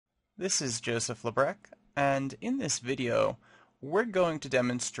this is Joseph Lebrecq, and in this video we're going to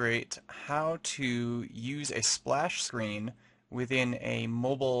demonstrate how to use a splash screen within a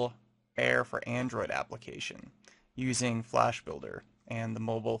mobile Air for Android application using Flash Builder and the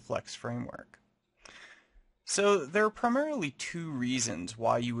Mobile Flex framework. So there are primarily two reasons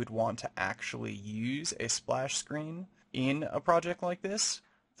why you would want to actually use a splash screen in a project like this.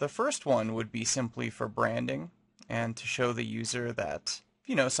 The first one would be simply for branding and to show the user that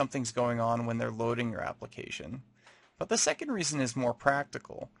something's going on when they're loading your application. But the second reason is more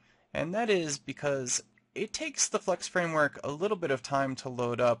practical, and that is because it takes the Flex framework a little bit of time to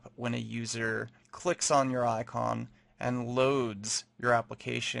load up when a user clicks on your icon and loads your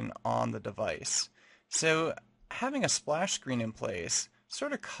application on the device. So having a splash screen in place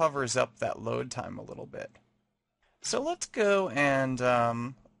sort of covers up that load time a little bit. So let's go and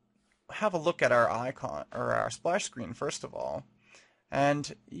have a look at our icon, or our splash screen first of all.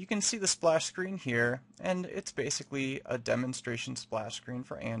 And you can see the splash screen here, and it's basically a demonstration splash screen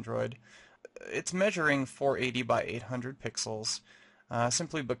for Android. It's measuring 480 by 800 pixels,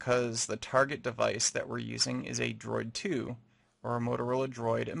 simply because the target device that we're using is a Droid 2, or a Motorola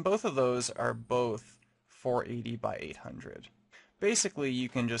Droid, and both of those are both 480 by 800. Basically, you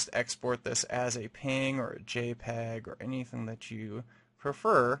can just export this as a PNG or a JPEG or anything that you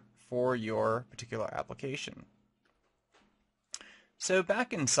prefer for your particular application. So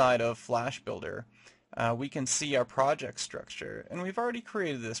back inside of Flash Builder, we can see our project structure, and we've already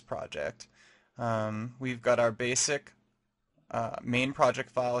created this project. We've got our basic main project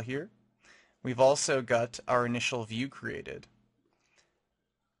file here. We've also got our initial view created.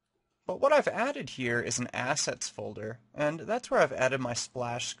 But what I've added here is an assets folder, and that's where I've added my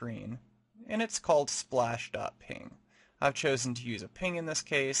splash screen, and it's called splash.png. I've chosen to use a PNG in this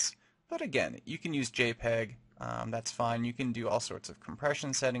case, but again, you can use JPEG. That's fine. You can do all sorts of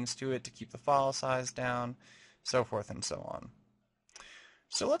compression settings to it to keep the file size down, so forth and so on.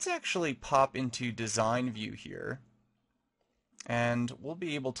 So let's actually pop into design view here, and we'll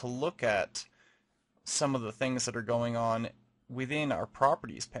be able to look at some of the things that are going on within our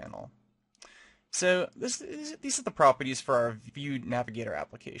properties panel. So these are the properties for our View Navigator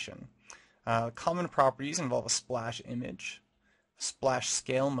application. Common properties involve a splash image, splash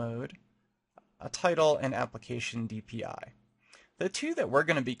scale mode, a title, and application DPI. The two that we're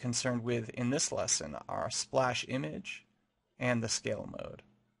going to be concerned with in this lesson are splash image and the scale mode.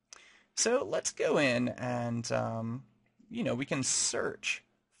 So let's go in and we can search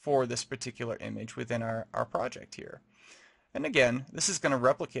for this particular image within our project here. And again, this is going to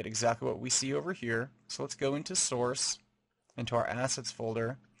replicate exactly what we see over here. So let's go into source, into our assets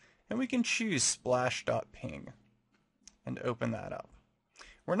folder, and we can choose splash.png and open that up.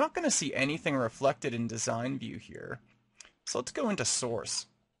 We're not going to see anything reflected in design view here. So let's go into source.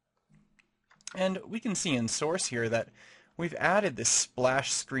 And we can see in source here that we've added this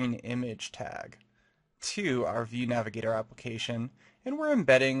splash screen image tag to our View Navigator application, and we're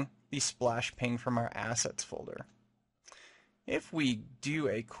embedding the splash ping from our assets folder. If we do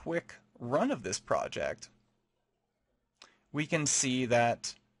a quick run of this project, we can see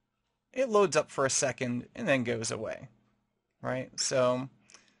that it loads up for a second and then goes away, right? So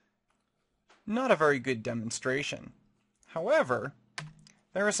not a very good demonstration. However,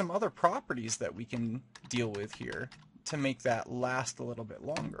 there are some other properties that we can deal with here to make that last a little bit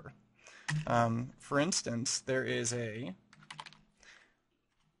longer. For instance, there is a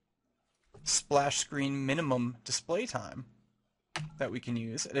splash screen minimum display time that we can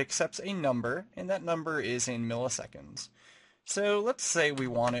use. It accepts a number, and that number is in milliseconds. So let's say we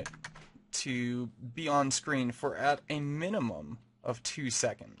want it to be on screen for at a minimum of 2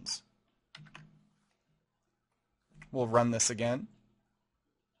 seconds. We'll run this again,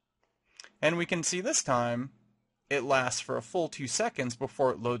 and we can see this time it lasts for a full 2 seconds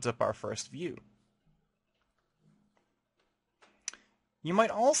before it loads up our first view. You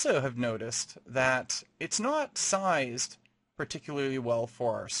might also have noticed that it's not sized particularly well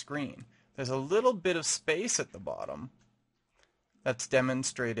for our screen. There's a little bit of space at the bottom that's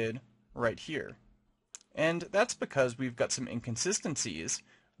demonstrated right here. And that's because we've got some inconsistencies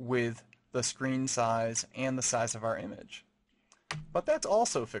with the screen size and the size of our image. But that's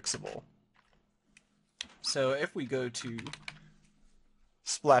also fixable. So if we go to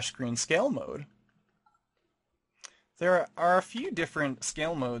splash screen scale mode, there are a few different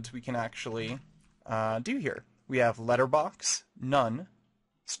scale modes we can actually do here. We have letterbox, none,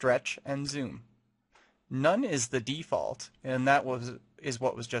 stretch, and zoom. None is the default, and that is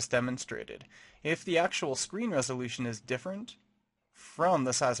what was just demonstrated. If the actual screen resolution is different from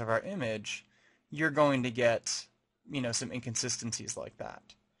the size of our image, you're going to get some inconsistencies like that.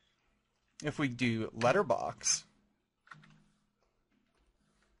 if we do letterbox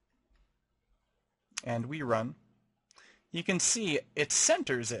and we run, you can see it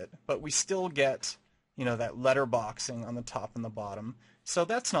centers it, but we still get, that letterboxing on the top and the bottom. So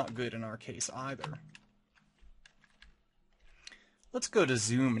that's not good in our case either. Let's go to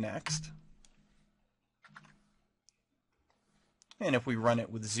Zoom next. And if we run it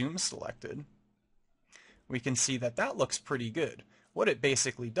with Zoom selected, we can see that that looks pretty good. What it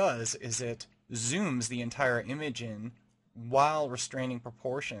basically does is it zooms the entire image in while restraining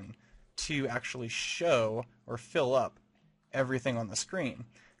proportion to actually show or fill up everything on the screen.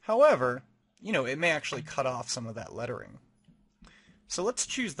 However, it may actually cut off some of that lettering. So let's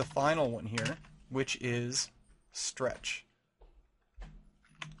choose the final one here, which is stretch.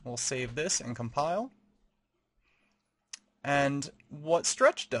 We'll save this and compile. And what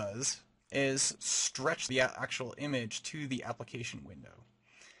stretch does is stretch the actual image to the application window.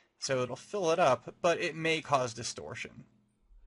 So it'll fill it up, but it may cause distortion.